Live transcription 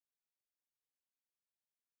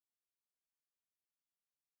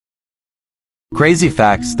Crazy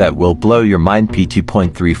facts that will blow your mind.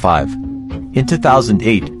 P2.35. In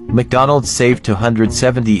 2008, McDonald's saved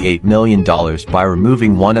 $278 million by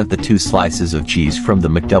removing one of the two slices of cheese from the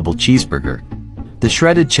McDouble cheeseburger. The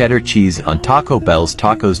shredded cheddar cheese on Taco Bell's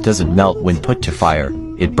tacos doesn't melt when put to fire,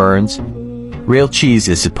 it burns. Real cheese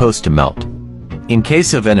is supposed to melt. In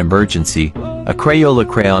case of an emergency, a Crayola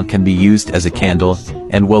crayon can be used as a candle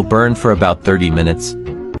and will burn for about 30 minutes.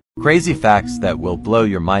 Crazy facts that will blow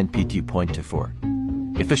your mind.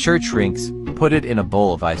 P2.24. If a shirt shrinks, put it in a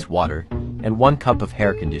bowl of ice water and 1 cup of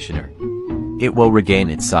hair conditioner. It will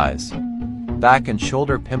regain its size. Back and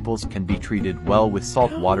shoulder pimples can be treated well with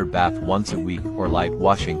salt water bath once a week or light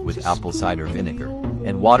washing with apple cider vinegar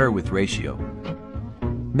and water with ratio.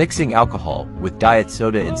 Mixing alcohol with diet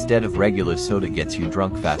soda instead of regular soda gets you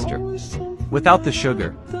drunk faster. Without the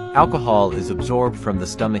sugar, alcohol is absorbed from the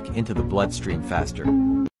stomach into the bloodstream faster.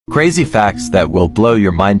 Crazy facts that will blow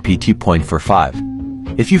your mind.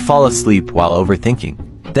 P2.45. If you fall asleep while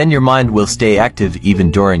overthinking, then your mind will stay active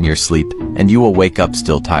even during your sleep, and you will wake up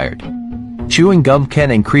still tired. Chewing gum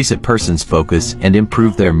can increase a person's focus and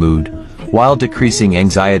improve their mood, while decreasing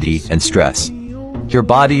anxiety and stress. Your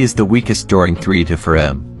body is the weakest during 3 to 4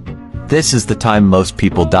 a.m. This is the time most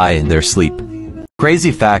people die in their sleep.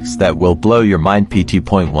 Crazy facts that will blow your mind.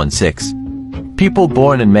 P2.16. People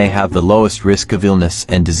born in May have the lowest risk of illness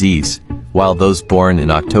and disease, while those born in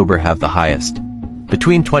October have the highest.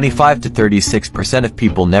 Between 25 to 36% of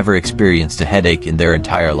people never experienced a headache in their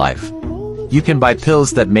entire life. You can buy pills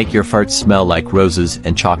that make your farts smell like roses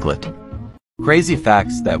and chocolate. Crazy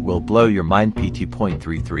facts that will blow your mind.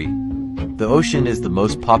 P2.33. The ocean is the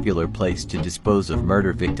most popular place to dispose of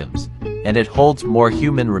murder victims, and it holds more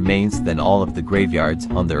human remains than all of the graveyards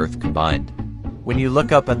on the earth combined. When you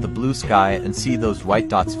look up at the blue sky and see those white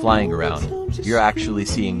dots flying around, you're actually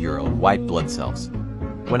seeing your own white blood cells.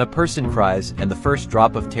 When a person cries and the first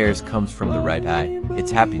drop of tears comes from the right eye, it's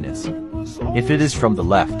happiness. If it is from the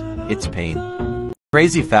left, it's pain.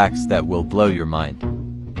 Crazy facts that will blow your mind.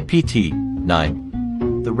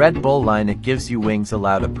 PT9. The Red Bull line "It gives you wings"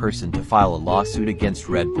 allowed a person to file a lawsuit against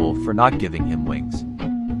Red Bull for not giving him wings.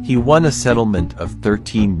 He won a settlement of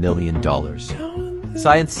 $13 million.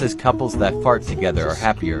 Science says couples that fart together are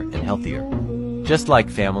happier and healthier. Just like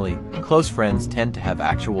family, close friends tend to have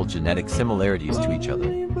actual genetic similarities to each other.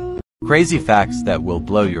 Crazy facts that will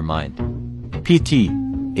blow your mind.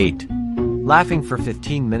 PT8. Laughing for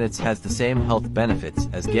 15 minutes has the same health benefits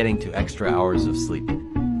as getting 2 extra hours of sleep.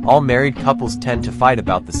 All married couples tend to fight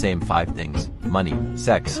about the same 5 things: money,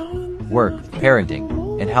 sex, work,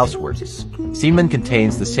 parenting, and housework. Semen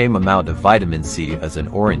contains the same amount of vitamin C as an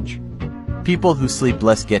orange. People who sleep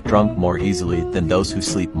less get drunk more easily than those who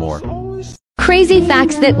sleep more. Crazy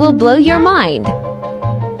facts that will blow your mind.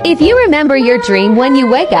 If you remember your dream when you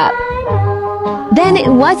wake up, then it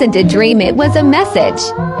wasn't a dream, it was a message.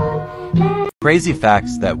 Crazy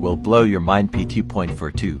facts that will blow your mind.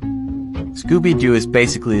 P2.42. Scooby-Doo is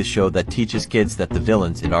basically a show that teaches kids that the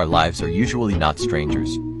villains in our lives are usually not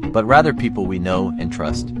strangers, but rather people we know and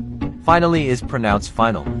trust. Finally is pronounced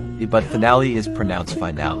final, but finale is pronounced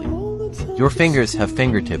finale. Your fingers have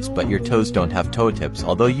fingertips but your toes don't have toe tips,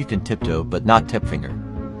 although you can tiptoe but not tip finger.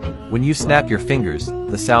 When you snap your fingers,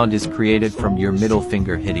 the sound is created from your middle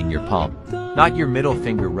finger hitting your palm, not your middle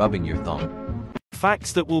finger rubbing your thumb.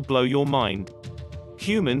 Facts that will blow your mind.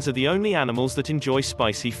 Humans are the only animals that enjoy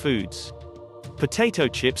spicy foods. Potato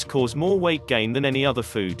chips cause more weight gain than any other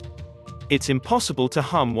food. It's impossible to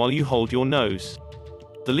hum while you hold your nose.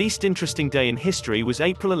 The least interesting day in history was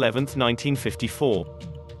April 11, 1954.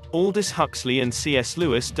 Aldous Huxley and C.S.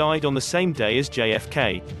 Lewis died on the same day as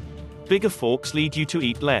JFK. Bigger forks lead you to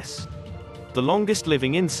eat less. The longest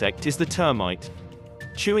living insect is the termite.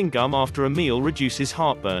 Chewing gum after a meal reduces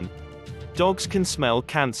heartburn. Dogs can smell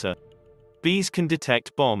cancer. Bees can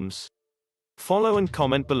detect bombs. Follow and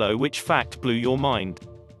comment below which fact blew your mind.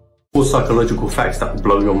 4 psychological facts that will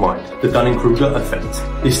blow your mind. The Dunning-Kruger effect.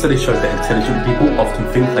 This study showed that intelligent people often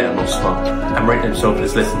think they are not smart and rate themselves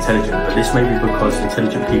as less intelligent, but this may be because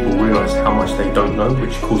intelligent people realise how much they don't know,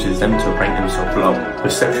 which causes them to rank themselves lower.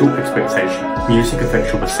 Perceptual expectation. Music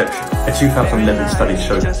affects your perception. A 2011 study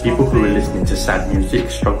showed that people who are listening to sad music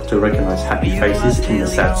struggle to recognise happy faces in the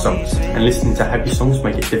sad songs, and listening to happy songs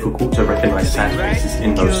make it difficult to recognise sad faces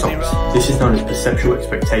in those songs. This is known as perceptual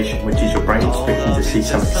expectation, which is your brain expecting to see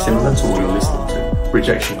something similar to what you're listening to.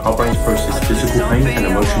 Rejection. Our brains process physical pain and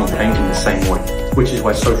emotional pain in the same way, which is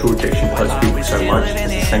why social rejection hurts people so much,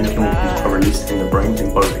 as the same chemicals are released in the brain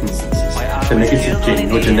in both instances. The negative gene.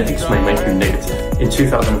 Your genetics may make you negative. In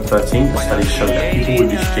 2013, a study showed that people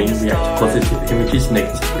with this gene react to positive images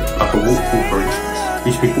negatively, like a waterfall for instance.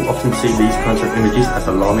 These people often see these kinds of images as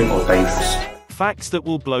alarming or dangerous. Facts that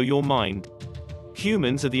will blow your mind.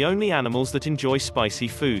 Humans are the only animals that enjoy spicy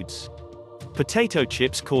foods. Potato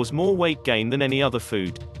chips cause more weight gain than any other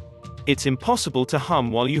food. It's impossible to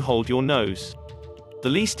hum while you hold your nose. The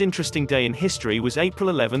least interesting day in history was April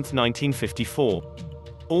 11, 1954.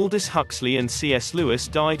 Aldous Huxley and C.S. Lewis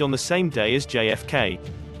died on the same day as JFK.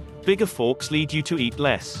 Bigger forks lead you to eat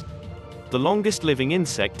less. The longest living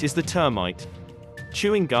insect is the termite.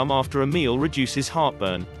 Chewing gum after a meal reduces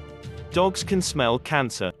heartburn. Dogs can smell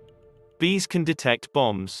cancer. Bees can detect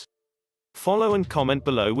bombs. Follow and comment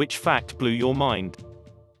below which fact blew your mind.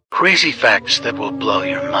 Crazy facts that will blow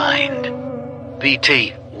your mind.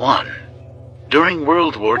 BT1. During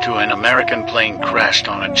World War II, an American plane crashed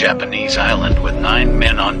on a Japanese island with 9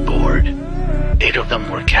 men on board. 8 of them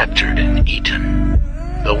were captured and eaten.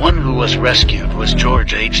 The one who was rescued was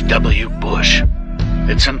George H.W. Bush.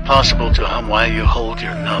 It's impossible to hum while you hold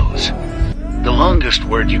your nose. The longest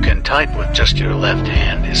word you can type with just your left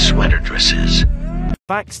hand is sweater dresses.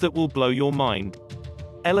 Facts that will blow your mind.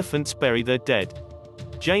 Elephants bury their dead.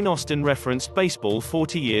 Jane Austen referenced baseball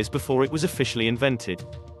 40 years before it was officially invented.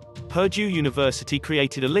 Purdue University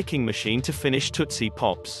created a licking machine to finish Tootsie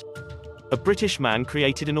Pops. A British man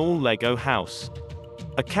created an all-Lego house.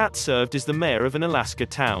 A cat served as the mayor of an Alaska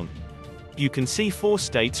town. You can see 4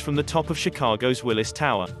 states from the top of Chicago's Willis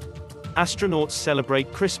Tower. Astronauts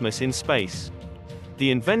celebrate Christmas in space.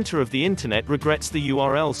 The inventor of the internet regrets the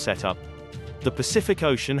URL setup. The Pacific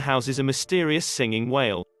Ocean houses a mysterious singing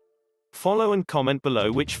whale. Follow and comment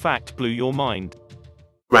below which fact blew your mind.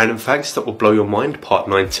 Random facts that will blow your mind, part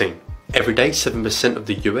 19. Every day, 7% of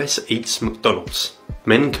the US eats McDonald's.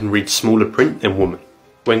 Men can read smaller print than women.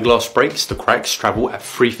 When glass breaks, the cracks travel at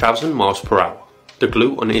 3,000 miles per hour. The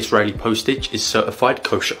glue on Israeli postage is certified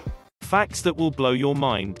kosher. Facts that will blow your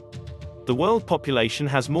mind. The world population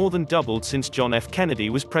has more than doubled since John F.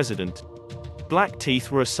 Kennedy was president. Black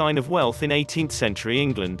teeth were a sign of wealth in 18th century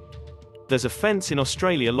England. There's a fence in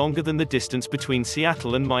Australia longer than the distance between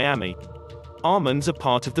Seattle and Miami. Almonds are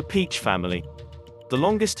part of the peach family. The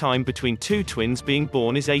longest time between 2 twins being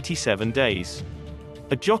born is 87 days.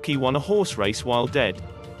 A jockey won a horse race while dead.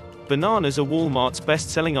 Bananas are Walmart's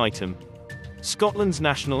best-selling item. Scotland's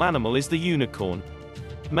national animal is the unicorn.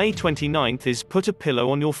 May 29th is Put a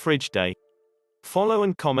Pillow on Your Fridge Day. Follow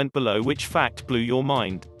and comment below which fact blew your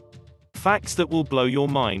mind. Facts that will blow your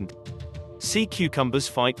mind. Sea cucumbers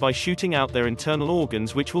fight by shooting out their internal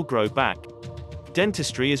organs which will grow back.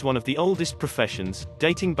 Dentistry is one of the oldest professions,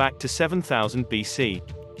 dating back to 7000 BC.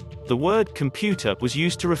 The word computer was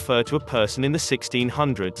used to refer to a person in the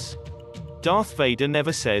 1600s. Darth Vader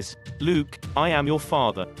never says, "Luke, I am your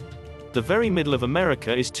father." The very middle of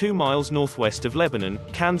America is 2 miles northwest of Lebanon,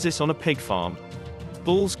 Kansas, on a pig farm.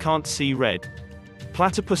 Bulls can't see red.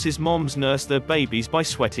 Platypuses' moms nurse their babies by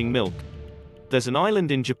sweating milk. There's an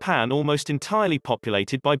island in Japan almost entirely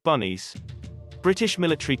populated by bunnies. British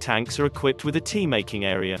military tanks are equipped with a tea-making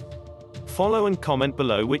area. Follow and comment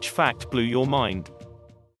below which fact blew your mind.